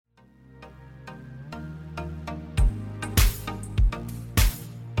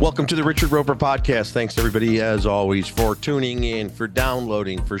Welcome to the Richard Roper Podcast. Thanks, everybody, as always, for tuning in, for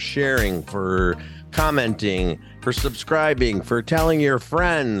downloading, for sharing, for commenting, for subscribing, for telling your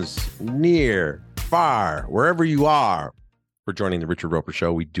friends near, far, wherever you are, for joining the Richard Roper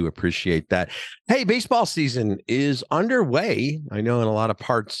Show. We do appreciate that. Hey, baseball season is underway. I know in a lot of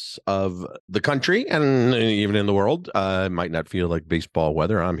parts of the country and even in the world, it might not feel like baseball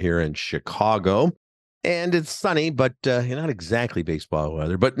weather. I'm here in Chicago. And it's sunny, but not exactly baseball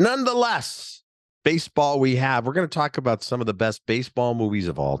weather. But nonetheless, baseball we have. We're going to talk about some of the best baseball movies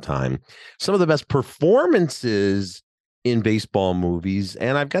of all time, some of the best performances in baseball movies.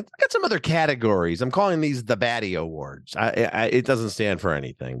 And I've got some other categories. I'm calling these the Batty Awards. It doesn't stand for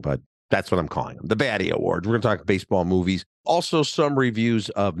anything, but that's what I'm calling them, the Batty Awards. We're going to talk baseball movies. Also, some reviews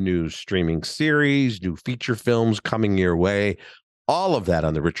of new streaming series, new feature films coming your way. All of that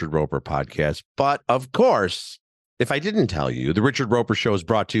on the Richard Roper Podcast. But of course, if I didn't tell you, the Richard Roper Show is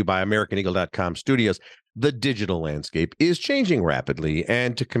brought to you by AmericanEagle.com Studios. The digital landscape is changing rapidly,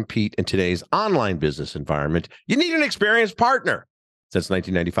 and to compete in today's online business environment, you need an experienced partner. Since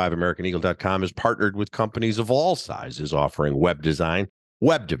 1995, AmericanEagle.com has partnered with companies of all sizes, offering web design,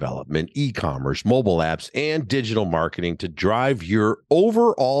 web development, e-commerce, mobile apps, and digital marketing to drive your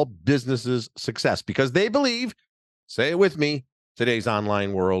overall business's success, because they believe, say it with me, today's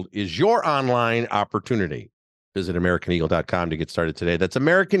online world is your online opportunity. Visit AmericanEagle.com to get started today. That's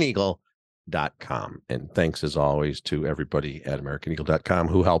AmericanEagle.com. And thanks, as always, to everybody at AmericanEagle.com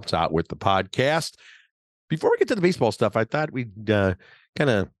who helps out with the podcast. Before we get to the baseball stuff, I thought we'd kind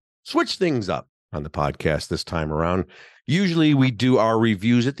of switch things up on the podcast this time around. Usually we do our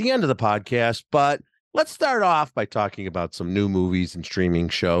reviews at the end of the podcast, but let's start off by talking about some new movies and streaming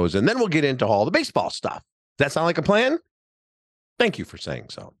shows, and then we'll get into all the baseball stuff. Does that sound like a plan? Thank you for saying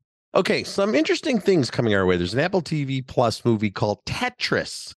so. Okay, some interesting things coming our way. There's an Apple TV Plus movie called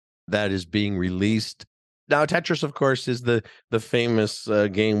Tetris that is being released. Now, Tetris, of course, is the famous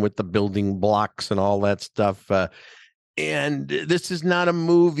game with the building blocks and all that stuff. And this is not a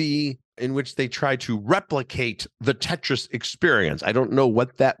movie in which they try to replicate the Tetris experience. I don't know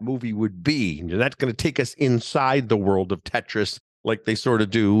what that movie would be. And that's going to take us inside the world of Tetris, like they sort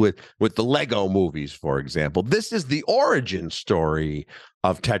of do with the Lego movies, for example. This is the origin story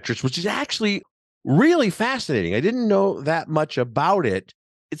of Tetris, which is actually really fascinating. I didn't know that much about it.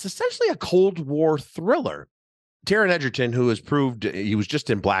 It's essentially a Cold War thriller. Taron Egerton, who has proved, he was just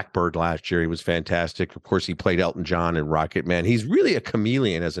in Blackbird last year. He was fantastic. Of course, he played Elton John in Rocket Man. He's really a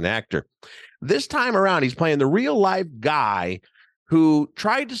chameleon as an actor. This time around, he's playing the real life guy who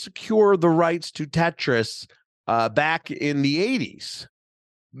tried to secure the rights to Tetris back in the 80s.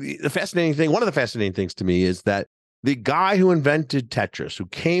 The fascinating thing, one of the fascinating things to me, is that the guy who invented Tetris, who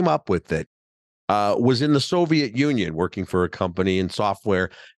came up with it, was in the Soviet Union working for a company in software,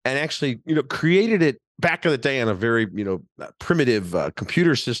 and actually, created it back in the day on a very, primitive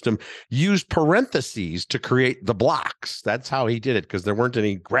computer system, used parentheses to create the blocks. That's how he did it, because there weren't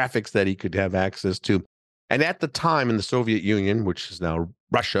any graphics that he could have access to. And at the time in the Soviet Union, which is now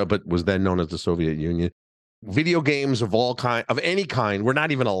Russia, but was then known as the Soviet Union, video games of any kind were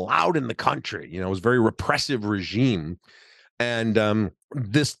not even allowed in the country. It was a very repressive regime. And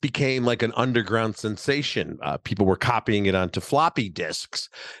this became like an underground sensation. People were copying it onto floppy disks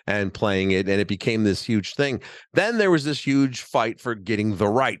and playing it, and it became this huge thing. Then there was this huge fight for getting the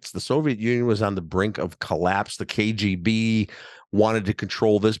rights. The Soviet Union was on the brink of collapse. The KGB wanted to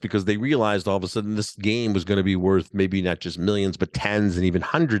control this because they realized all of a sudden this game was going to be worth maybe not just millions, but tens and even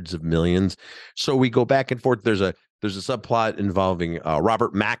hundreds of millions. So we go back and forth. There's a subplot involving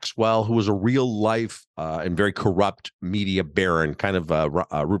Robert Maxwell, who was a real life and very corrupt media baron, kind of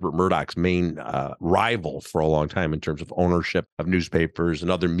Rupert Murdoch's main rival for a long time in terms of ownership of newspapers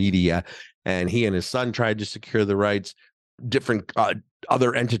and other media. And he and his son tried to secure the rights. Different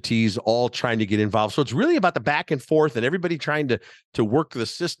other entities all trying to get involved. So it's really about the back and forth and everybody trying to work the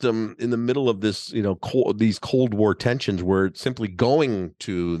system in the middle of this, these Cold War tensions, where simply going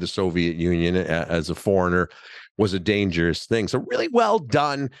to the Soviet Union as a foreigner was a dangerous thing. So really well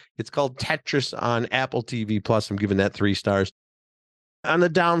done. It's called Tetris on Apple TV Plus. I'm giving that 3 stars. On the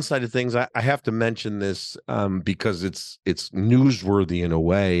downside of things, I have to mention this because it's newsworthy in a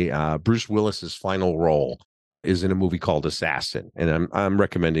way. Bruce Willis's final role is in a movie called Assassin, and I'm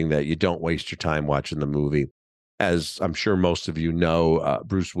recommending that you don't waste your time watching the movie. As I'm sure most of you know,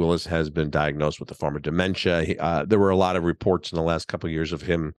 Bruce Willis has been diagnosed with a form of dementia. There were a lot of reports in the last couple of years of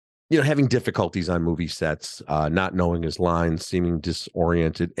him, having difficulties on movie sets, not knowing his lines, seeming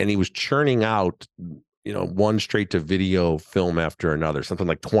disoriented, and he was churning out, one straight to video film after another, something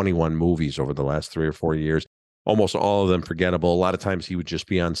like 21 movies over the last 3 or 4 years. almost all of them forgettable. A lot of times he would just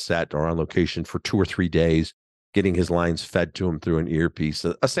be on set or on location for 2 or 3 days, getting his lines fed to him through an earpiece.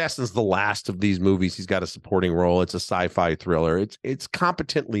 Assassin's the last of these movies. He's got a supporting role. It's a sci-fi thriller. It's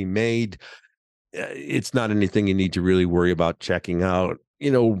competently made. It's not anything you need to really worry about checking out,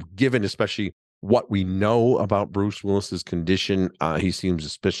 given especially what we know about Bruce Willis's condition. He seems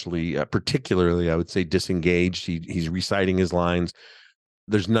especially, particularly, I would say, disengaged. He's reciting his lines.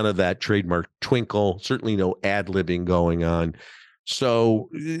 There's none of that trademark twinkle, certainly no ad-libbing going on. So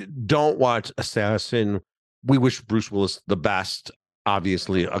don't watch Assassin. We wish Bruce Willis the best.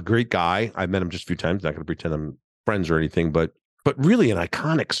 Obviously, a great guy. I've met him just a few times. Not going to pretend I'm friends or anything, but really an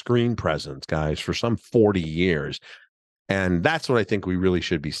iconic screen presence, guys, for some 40 years. And that's what I think we really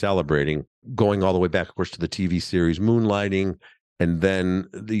should be celebrating, going all the way back, of course, to the TV series Moonlighting, and then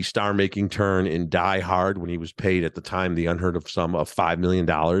the star-making turn in Die Hard when he was paid at the time the unheard of sum of $5 million,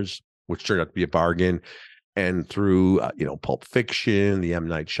 which turned out to be a bargain. And through, Pulp Fiction, the M.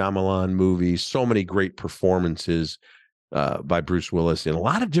 Night Shyamalan movies, so many great performances by Bruce Willis in a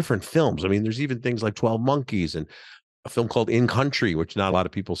lot of different films. I mean, there's even things like 12 Monkeys and a film called In Country, which not a lot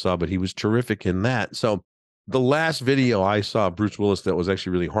of people saw, but he was terrific in that. So the last video I saw of Bruce Willis that was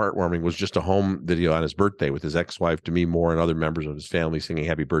actually really heartwarming was just a home video on his birthday with his ex-wife, Demi Moore, and other members of his family singing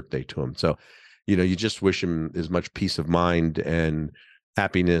happy birthday to him. So, you just wish him as much peace of mind and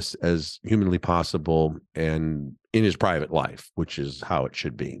happiness as humanly possible and in his private life, which is how it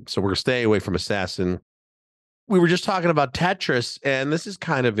should be. So we're going to stay away from Assassin. We were just talking about Tetris, and this is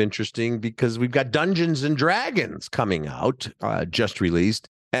kind of interesting because we've got Dungeons and Dragons coming out, just released.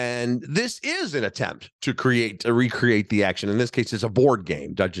 And this is an attempt to recreate the action. In this case, it's a board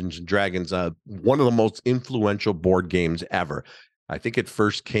game, Dungeons and Dragons, one of the most influential board games ever. I think it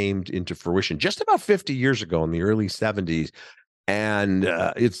first came into fruition just about 50 years ago in the early 70s. And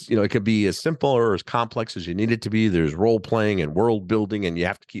it's, it could be as simple or as complex as you need it to be. There's role playing and world building, and you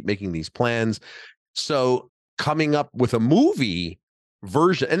have to keep making these plans. So coming up with a movie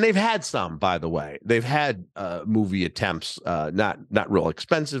version, and they've had some, by the way, they've had movie attempts, not real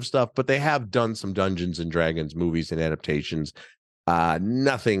expensive stuff, but they have done some Dungeons and Dragons movies and adaptations.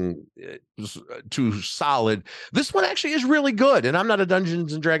 Nothing too solid. This one actually is really good, and I'm not a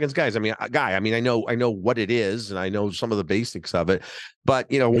Dungeons and Dragons guy. I know what it is, and I know some of the basics of it. But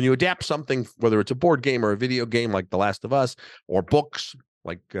when you adapt something, whether it's a board game or a video game like The Last of Us, or books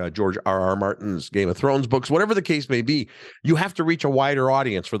like George R.R. Martin's Game of Thrones books, whatever the case may be, you have to reach a wider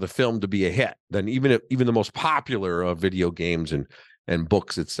audience for the film to be a hit than even the most popular of video games and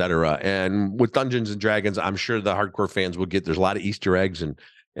books, etc. And with Dungeons and Dragons, I'm sure the hardcore fans will get, there's a lot of Easter eggs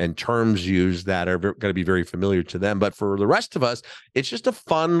and terms used that are going to be very familiar to them. But for the rest of us, it's just a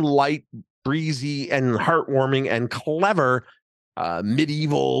fun, light, breezy, and heartwarming and clever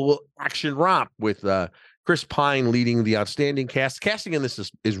medieval action romp with Chris Pine leading the outstanding cast. Casting in this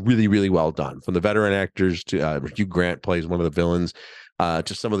is really, really well done. From the veteran actors to Hugh Grant plays one of the villains,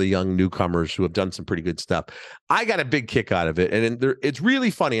 to some of the young newcomers who have done some pretty good stuff. I got a big kick out of it, and it's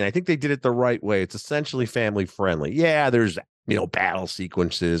really funny, and I think they did it the right way. It's essentially family friendly. Yeah, there's battle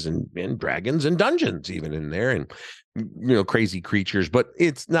sequences and dragons and dungeons even in there, and crazy creatures, but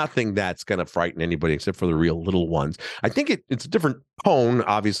it's nothing that's going to frighten anybody except for the real little ones. I think it's a different tone,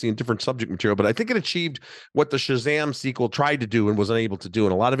 obviously, and different subject material, but I think it achieved what the Shazam sequel tried to do and was unable to do.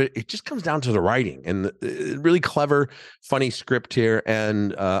 And a lot of it just comes down to the writing and the really clever, funny script here,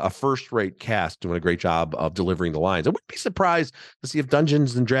 and a first-rate cast doing a great job of delivering the lines. I wouldn't be surprised to see if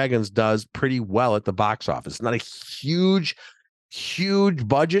Dungeons and Dragons does pretty well at the box office. It's not a huge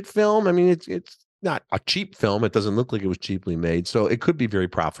budget film. I mean, it's not a cheap film. It doesn't look like it was cheaply made, so it could be very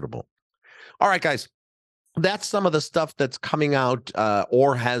profitable. All right, guys, that's some of the stuff that's coming out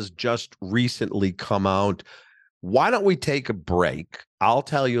or has just recently come out. Why don't we take a break? I'll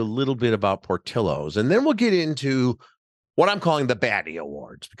tell you a little bit about Portillo's, and then we'll get into what I'm calling the Baddie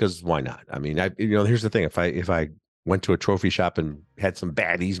Awards, because why not? I mean, here's the thing. If I went to a trophy shop and had some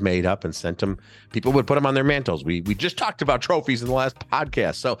baddies made up and sent them, people would put them on their mantles. We just talked about trophies in the last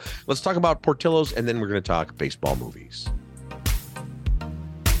podcast. So let's talk about Portillo's, and then we're going to talk baseball movies.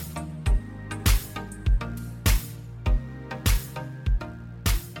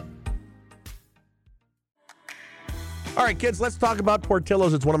 All right, kids, let's talk about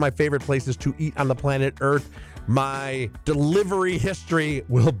Portillo's. It's one of my favorite places to eat on the planet Earth. My delivery history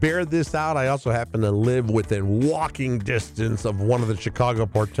will bear this out. I also happen to live within walking distance of one of the Chicago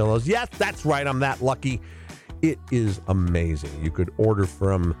Portillo's. Yes, that's right. I'm that lucky. It is amazing. You could order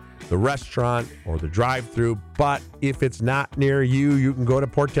from the restaurant or the drive-thru, but if it's not near you, you can go to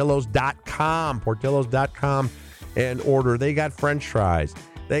Portillos.com, and order. They got French fries.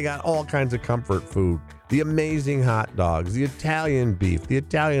 They got all kinds of comfort food, the amazing hot dogs, the Italian beef, the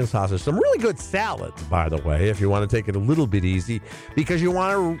Italian sausage, some really good salads, by the way, if you want to take it a little bit easy, because you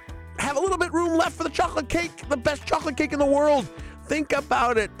want to have a little bit room left for the chocolate cake, the best chocolate cake in the world. Think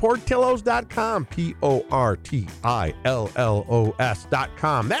about it. Portillos.com,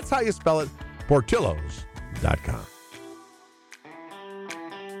 Portillos.com. That's how you spell it, Portillos.com.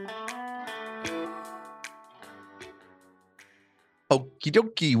 Okie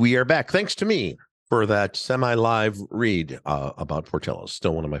dokie, we are back. Thanks to me for that semi-live read about Portillo's.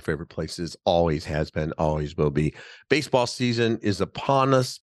 Still one of my favorite places. Always has been, always will be. Baseball season is upon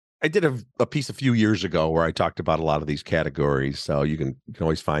us. I did a piece a few years ago where I talked about a lot of these categories. So you can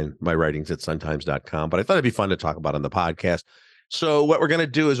always find my writings at suntimes.com. But I thought it'd be fun to talk about on the podcast. So what we're going to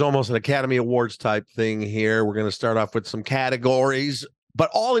do is almost an Academy Awards type thing here. We're going to start off with some categories, but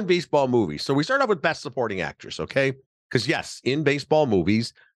all in baseball movies. So we start off with Best Supporting Actress, okay? Because yes, in baseball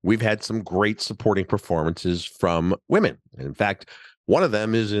movies, we've had some great supporting performances from women. And in fact, one of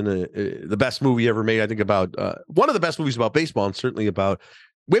them is in the best movie ever made, I think, about one of the best movies about baseball, and certainly about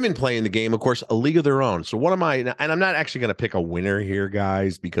women playing the game, of course, A League of Their Own. So what am I, and I'm not actually going to pick a winner here,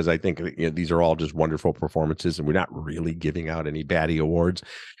 guys, because I think these are all just wonderful performances, and we're not really giving out any baddie awards.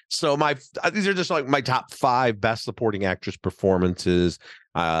 So these are just like my top 5 best supporting actress performances.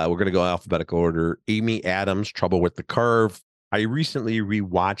 We're going to go alphabetical order. Amy Adams, Trouble with the Curve. I recently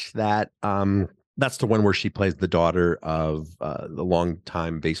rewatched that. That's the one where she plays the daughter of the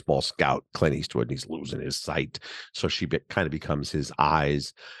longtime baseball scout, Clint Eastwood, and he's losing his sight. So she kind of becomes his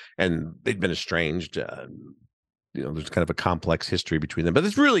eyes, and they'd been estranged. There's kind of a complex history between them, but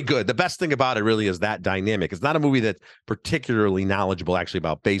it's really good. The best thing about it really is that dynamic. It's not a movie that's particularly knowledgeable actually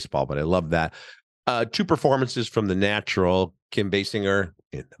about baseball, but I love that. 2 performances from The Natural, Kim Basinger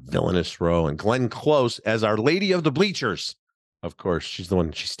in the villainous role, and Glenn Close as Our Lady of the Bleachers. Of course, she's the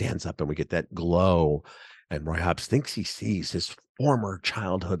one, she stands up and we get that glow. And Roy Hobbs thinks he sees his former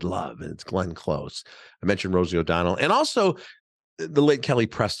childhood love, and it's Glenn Close. I mentioned Rosie O'Donnell, and also the late Kelly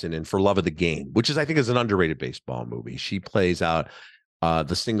Preston in For Love of the Game, which is, I think, is an underrated baseball movie. She plays out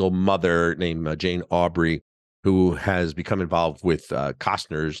the single mother named Jane Aubrey, who has become involved with Kevin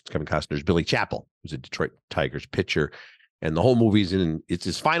Costner's Billy Chappell, who's a Detroit Tigers pitcher. And the whole movie's it's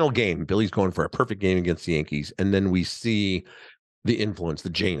his final game. Billy's going for a perfect game against the Yankees. And then we see the influence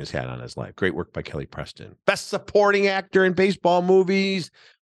that Jane has had on his life. Great work by Kelly Preston. Best supporting actor in baseball movies,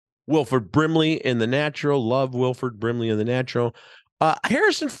 Wilford Brimley in The Natural. Love Wilford Brimley in The Natural.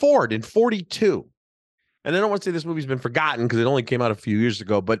 Harrison Ford in 42. And I don't want to say this movie's been forgotten because it only came out a few years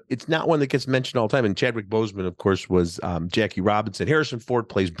ago, but it's not one that gets mentioned all the time. And Chadwick Boseman, of course, was Jackie Robinson. Harrison Ford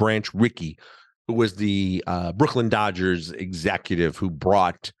plays Branch Rickey, who was the Brooklyn Dodgers executive who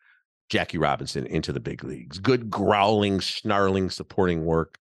brought Jackie Robinson into the big leagues. Good growling, snarling, supporting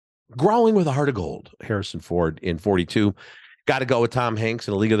work. Growling with a heart of gold. Harrison Ford in 42. Got to go with Tom Hanks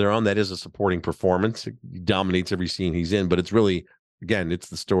in A League of Their Own. That is a supporting performance. He dominates every scene he's in, but it's really, again, it's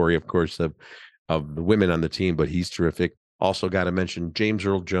the story, of course, of the women on the team, but he's terrific. Also got to mention James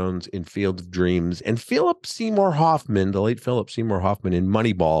Earl Jones in Field of Dreams, and Philip Seymour Hoffman, the late Philip Seymour Hoffman in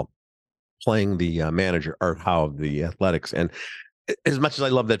Moneyball, playing the manager, Art Howe of the Athletics. And as much as I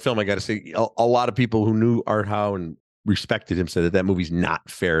love that film, I got to say, a lot of people who knew Art Howe and respected him said that movie's not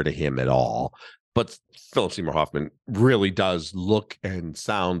fair to him at all. But Philip Seymour Hoffman really does look and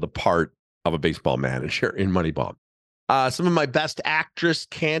sound the part of a baseball manager in Moneyball. Some of my best actress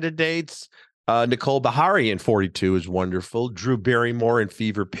candidates, Nicole Beharie in 42 is wonderful. Drew Barrymore in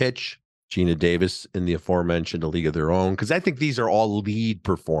Fever Pitch. Gina Davis in the aforementioned A League of Their Own, because I think these are all lead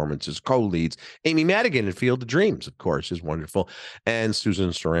performances, co-leads. Amy Madigan in Field of Dreams, of course, is wonderful. And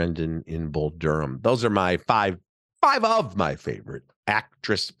Susan Sarandon in Bull Durham. Those are my five of my favorite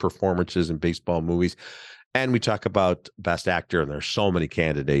actress performances in baseball movies. And we talk about Best Actor, and there's so many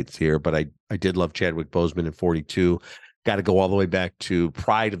candidates here, but I did love Chadwick Boseman in 42. Got to go all the way back to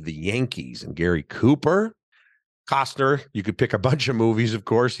Pride of the Yankees and Gary Cooper. Costner, you could pick a bunch of movies, of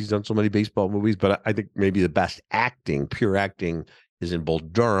course. He's done so many baseball movies, but I think maybe the best acting, pure acting, is in Bull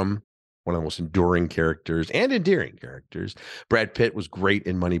Durham, one of the most enduring characters and endearing characters. Brad Pitt was great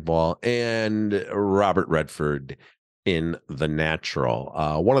in Moneyball, and Robert Redford in The Natural.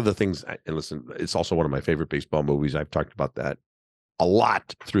 One of the things, and listen, it's also one of my favorite baseball movies. I've talked about that a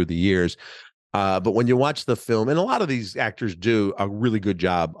lot through the years. But when you watch the film, and a lot of these actors do a really good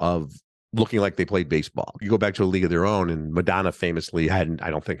job of looking like they played baseball. You go back to A League of Their Own, and Madonna famously hadn't, I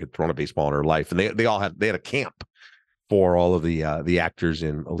don't think, had thrown a baseball in her life. And they had a camp for all of the actors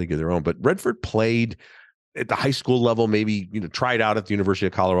in A League of Their Own. But Redford played at the high school level, maybe, tried out at the University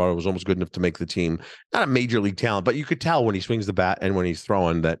of Colorado, was almost good enough to make the team. Not a major league talent, but you could tell when he swings the bat and when he's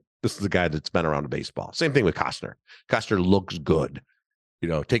throwing that this is a guy that's been around a baseball. Same thing with Costner. Costner looks good,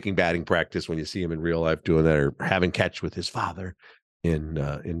 taking batting practice when you see him in real life doing that, or having catch with his father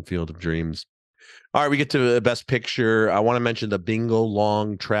in Field of Dreams. All right, we get to the Best Picture. I want to mention the Bingo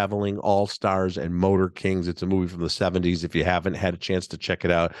Long Traveling All-Stars and Motor Kings. It's a movie from the 70s. If you haven't had a chance to check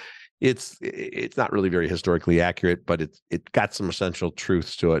it out, it's not really very historically accurate, but it got some essential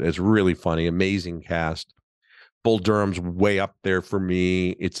truths to it. It's really funny, amazing cast. Bull Durham's way up there for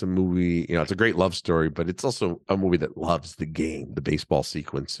me. It's a movie, it's a great love story, but it's also a movie that loves the game, the baseball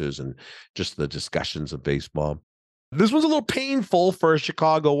sequences, and just the discussions of baseball. This was a little painful for a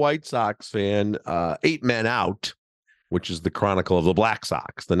Chicago White Sox fan. 8 Men Out, which is the chronicle of the Black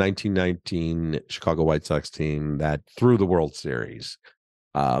Sox, the 1919 Chicago White Sox team that threw the World Series.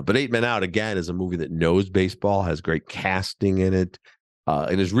 But 8 Men Out, again, is a movie that knows baseball, has great casting in it,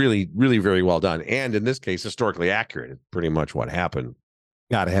 and is really, really very well done. And in this case, historically accurate. It's pretty much what happened.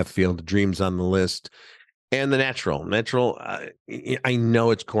 Got to have Field of Dreams on the list. And The Natural. I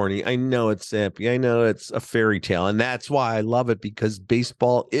know it's corny. I know it's sappy. I know it's a fairy tale. And that's why I love it, because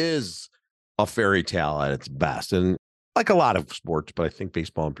baseball is a fairy tale at its best. And like a lot of sports, but I think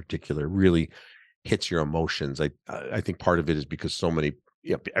baseball in particular really hits your emotions. I think part of it is because so many,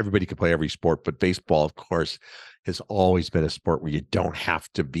 everybody can play every sport, but baseball, of course, has always been a sport where you don't have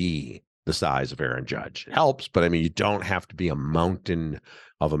to be the size of Aaron Judge. It helps, but I mean, you don't have to be a mountain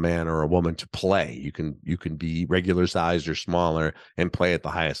of a man or a woman to play. You can be regular sized or smaller and play at the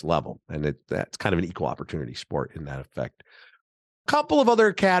highest level. And that's kind of an equal opportunity sport in that effect. A couple of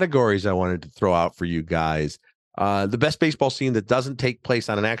other categories I wanted to throw out for you guys. The best baseball scene that doesn't take place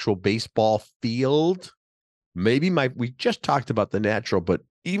on an actual baseball field. We just talked about The Natural, but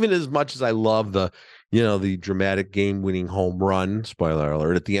even as much as I love the dramatic game-winning home run, spoiler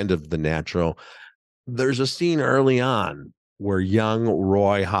alert, at the end of The Natural, there's a scene early on where young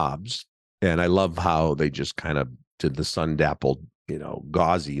Roy Hobbs, and I love how they just kind of did the sun-dappled,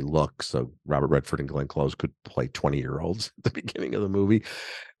 gauzy look, so Robert Redford and Glenn Close could play 20-year-olds at the beginning of the movie.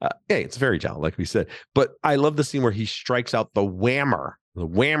 Hey, it's a fairy tale, like we said. But I love the scene where he strikes out the whammer. The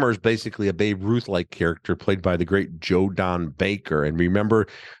whammer is basically a Babe Ruth-like character played by the great Joe Don Baker. And remember,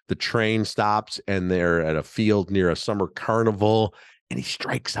 the train stops and they're at a field near a summer carnival, and he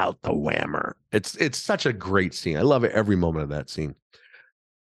strikes out the whammer. It's such a great scene. I love every moment of that scene.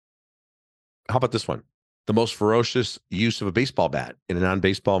 How about this one? The most ferocious use of a baseball bat in a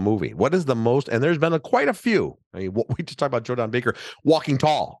non-baseball movie. What is the most? And there's been quite a few. I mean, we just talked about Joe Don Baker walking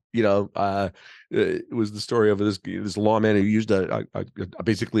tall. It was the story of this lawman who used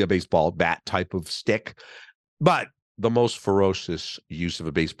basically a baseball bat type of stick. But the most ferocious use of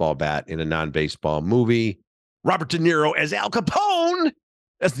a baseball bat in a non-baseball movie, Robert De Niro as Al Capone,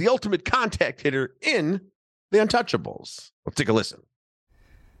 as the ultimate contact hitter in The Untouchables. Let's take a listen.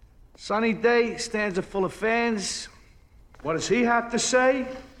 Sunny day, stands are full of fans. What does he have to say?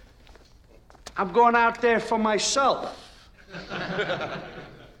 I'm going out there for myself.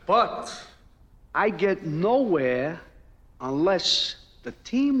 But I get nowhere unless the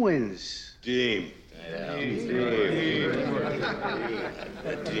team wins. Team.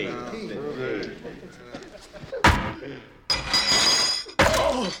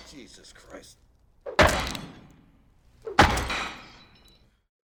 Oh, Jesus Christ.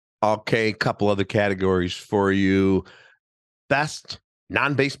 Okay, a couple other categories for you. Best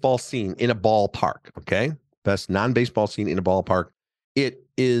non-baseball scene in a ballpark, okay? Best non-baseball scene in a ballpark. It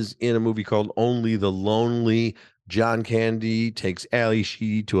is in a movie called Only the Lonely. John Candy takes Ally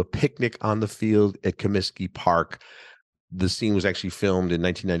Sheedy to a picnic on the field at Comiskey Park. The scene was actually filmed in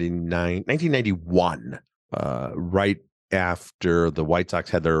 1991, right after the White Sox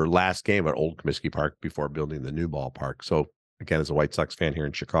had their last game at Old Comiskey Park before building the new ballpark. So again, as a White Sox fan here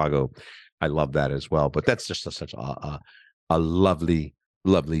in Chicago, I love that as well. But that's just such a lovely,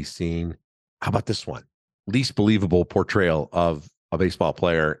 lovely scene. How about this one? Least believable portrayal of a baseball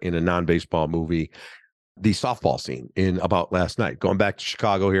player in a non-baseball movie. The softball scene in About Last Night. Going back to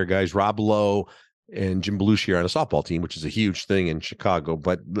Chicago here, guys. Rob Lowe and Jim Belushi are on a softball team, which is a huge thing in Chicago.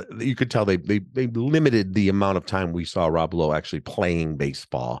 But you could tell they limited the amount of time we saw Rob Lowe actually playing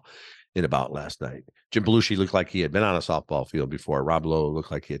baseball in About Last Night. Jim Belushi looked like he had been on a softball field before. Rob Lowe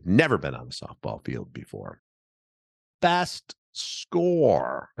looked like he had never been on a softball field before. Best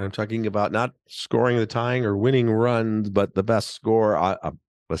score. I'm talking about not scoring the tying or winning runs, but the best score.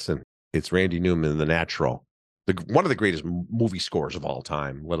 Listen, it's Randy Newman, The Natural. One of the greatest movie scores of all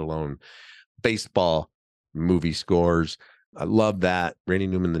time, let alone baseball movie scores. I love that. Randy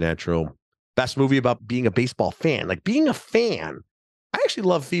Newman, The Natural. Best movie about being a baseball fan. Like being a fan, I actually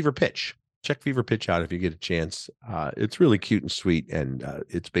love Fever Pitch. Check Fever Pitch out if you get a chance. It's really cute and sweet, and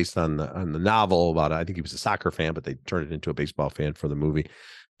it's based on the novel about, I think he was a soccer fan, but they turned it into a baseball fan for the movie.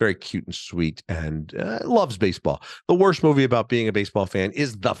 Very cute and sweet, and loves baseball. The worst movie about being a baseball fan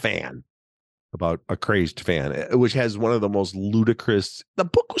is The Fan, about a crazed fan, which has one of the most ludicrous. The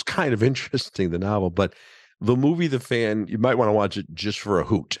book was kind of interesting, the novel, but the movie The Fan, you might want to watch it just for a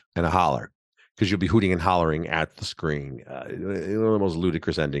hoot and a holler, because you'll be hooting and hollering at the screen. One of the most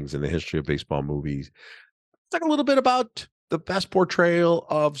ludicrous endings in the history of baseball movies. It's like a little bit about the best portrayal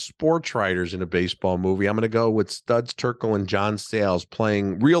of sports writers in a baseball movie. I'm going to go with Studs Terkel and John Sayles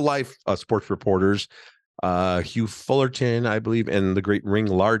playing real life sports reporters. Hugh Fullerton, I believe, and the great Ring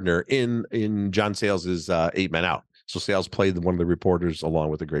Lardner in John Sayles' 8 Men Out. So Sayles played one of the reporters along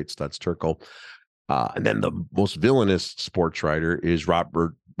with the great Studs Terkel. And then the most villainous sports writer is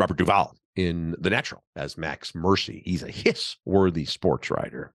Robert Duvall in The Natural as Max Mercy. He's a hiss-worthy sports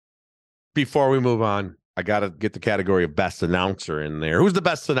writer. Before we move on, I got to get the category of best announcer in there. Who's the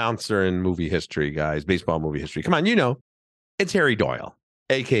best announcer in movie history, guys? Baseball movie history. Come on, it's Harry Doyle,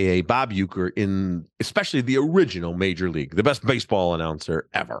 a.k.a. Bob Uecker, in especially the original Major League, the best baseball announcer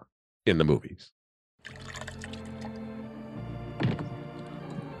ever in the movies.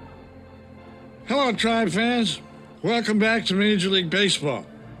 Hello, Tribe fans. Welcome back to Major League Baseball.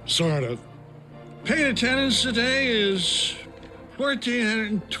 Sort of. Paid attendance today is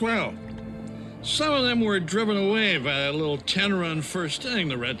 1,412. Some of them were driven away by that little 10-run first inning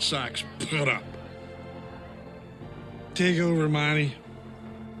the Red Sox put up. Take over, Monty.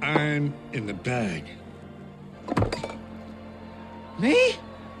 I'm in the bag. Me?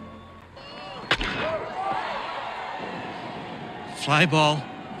 Fly ball.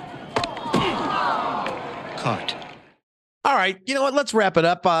 Caught. All right. You know what? Let's wrap it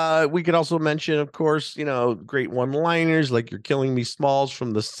up. We could also mention, of course, great one-liners like "You're Killing Me, Smalls"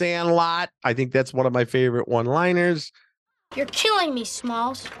 from The Sandlot. I think that's one of my favorite one-liners. You're killing me,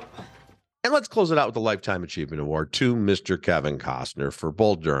 Smalls. And let's close it out with the Lifetime Achievement Award to Mr. Kevin Costner for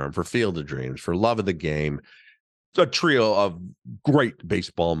Bull Durham, for Field of Dreams, for Love of the Game. It's a trio of great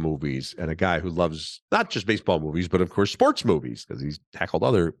baseball movies, and a guy who loves not just baseball movies, but of course sports movies, because he's tackled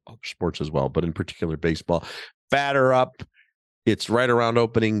other sports as well, but in particular baseball. Batter up. It's right around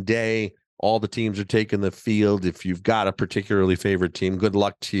opening day. All the teams are taking the field. If you've got a particularly favorite team, good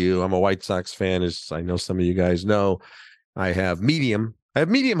luck to you. I'm a White Sox fan, as I know some of you guys know. I have medium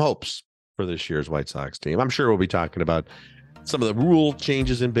hopes for this year's White Sox team. I'm sure we'll be talking about some of the rule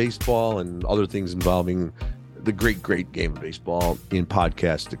changes in baseball and other things involving the great game of baseball in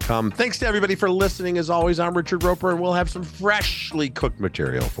podcasts to come. Thanks to everybody for listening. As always, I'm Richard Roper, and we'll have some freshly cooked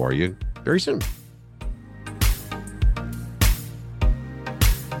material for you very soon.